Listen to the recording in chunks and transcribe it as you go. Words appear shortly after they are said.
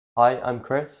Hi, I'm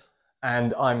Chris.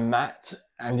 And I'm Matt,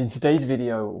 and in today's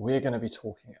video we're going to be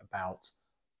talking about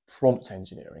prompt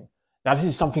engineering. Now this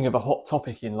is something of a hot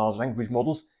topic in large language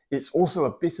models. It's also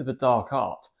a bit of a dark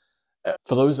art.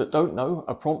 For those that don't know,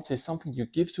 a prompt is something you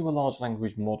give to a large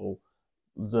language model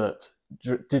that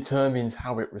determines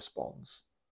how it responds.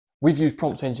 We've used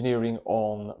prompt engineering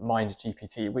on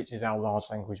MindGPT, which is our large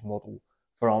language model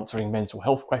for answering mental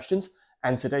health questions,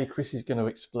 and today Chris is going to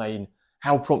explain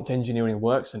how prompt engineering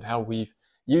works and how we've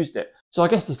used it. So I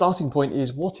guess the starting point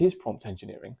is, what is prompt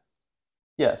engineering?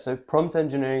 Yeah, so prompt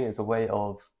engineering is a way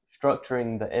of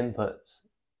structuring the inputs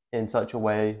in such a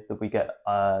way that we get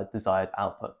a desired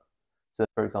output. So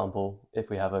for example,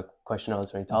 if we have a question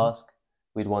answering task,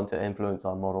 we'd want to influence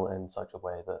our model in such a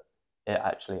way that it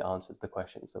actually answers the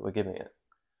questions that we're giving it.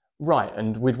 Right,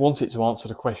 and we'd want it to answer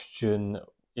the question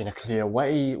in a clear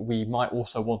way. We might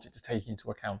also want it to take into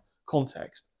account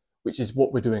context, which is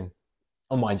what we're doing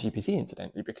on MindGPT,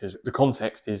 incidentally, because the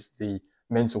context is the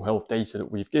mental health data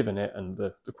that we've given it, and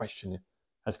the question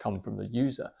has come from the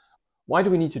user. Why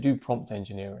do we need to do prompt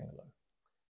engineering, though?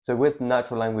 So with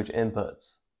natural language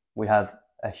inputs, we have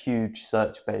a huge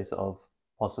search base of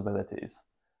possibilities,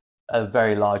 a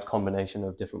very large combination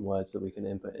of different words that we can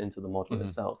input into the model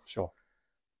itself. Sure.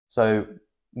 So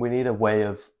we need a way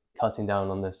of cutting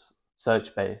down on this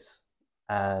search base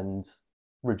and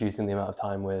reducing the amount of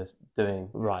time we're doing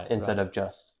instead of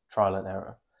just trial and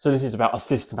error. So this is about a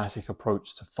systematic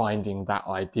approach to finding that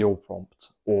ideal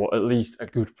prompt, or at least a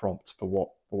good prompt for what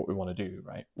we want to do,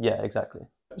 right? Yeah, exactly.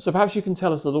 So perhaps you can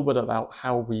tell us a little bit about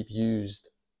how we've used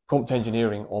prompt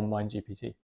engineering on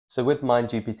MindGPT. So with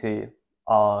MindGPT,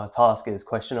 our task is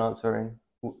question answering.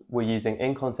 We're using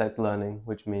in-context learning,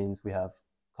 which means we have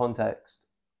context,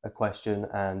 a question,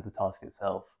 and the task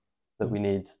itself that we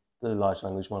need the large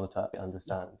language model to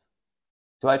understand.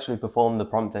 To actually perform the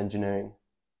prompt engineering,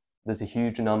 there's a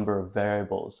huge number of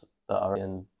variables that are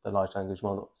in the large language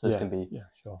model. So this can be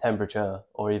temperature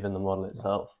or even the model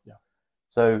itself.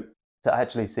 So to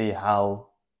actually see how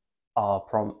our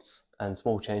prompts and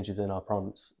small changes in our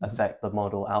prompts affect the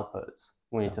model outputs,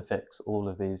 we need to fix all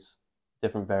of these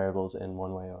different variables in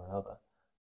one way or another.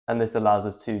 And this allows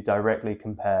us to directly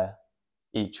compare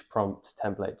each prompt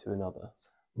template to another.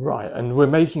 Right, and we're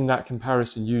making that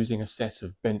comparison using a set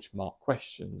of benchmark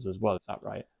questions as well, is that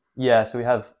right? Yeah, so we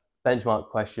have benchmark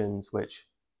questions which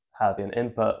have an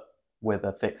input with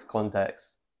a fixed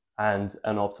context and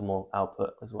an optimal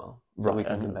output as well that we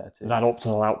can compare to. That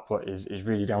optimal output is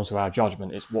really down to our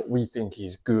judgment. It's what we think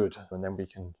is good, and then we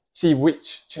can see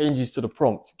which changes to the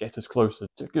prompt get us closer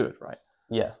to good, right?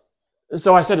 Yeah.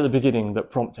 So I said at the beginning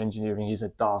that prompt engineering is a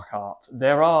dark art.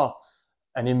 There are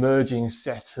an emerging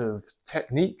set of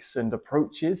techniques and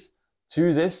approaches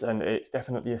to this, and it's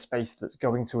definitely a space that's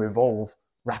going to evolve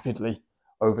rapidly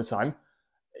over time.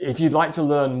 If you'd like to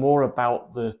learn more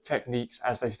about the techniques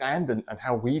as they stand and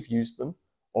how we've used them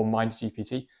on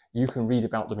MindGPT, you can read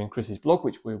about them in Chris's blog,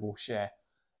 which we will share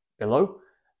below.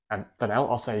 And for now,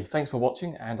 I'll say thanks for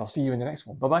watching, and I'll see you in the next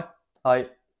one. Bye-bye. Bye.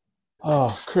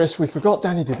 Oh, Chris, we forgot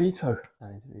Danny DeVito.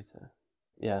 Danny DeVito.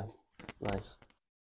 Yeah, nice.